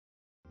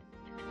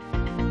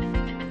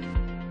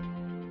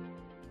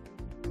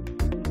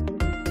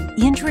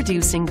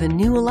Introducing the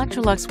new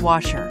Electrolux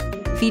washer,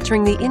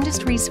 featuring the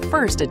industry's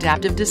first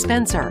adaptive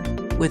dispenser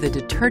with a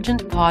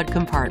detergent pod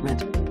compartment.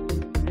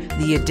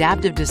 The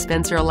adaptive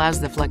dispenser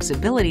allows the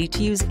flexibility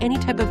to use any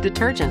type of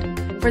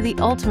detergent for the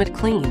ultimate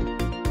clean.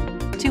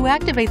 To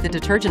activate the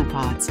detergent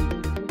pods,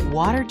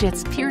 water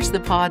jets pierce the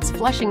pods,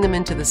 flushing them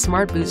into the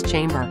SmartBoost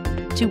chamber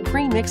to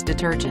pre-mix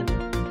detergent.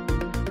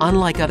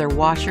 Unlike other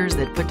washers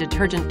that put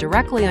detergent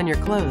directly on your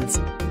clothes,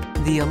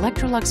 the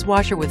Electrolux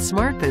washer with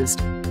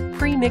SmartBoost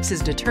pre-mixes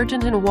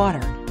detergent and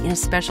water in a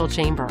special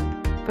chamber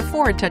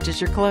before it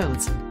touches your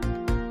clothes.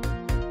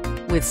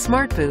 With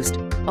SmartBoost,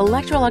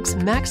 Electrolux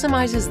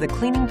maximizes the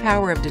cleaning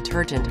power of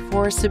detergent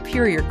for a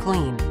superior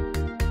clean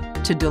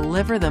to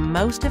deliver the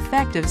most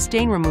effective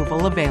stain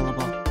removal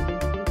available.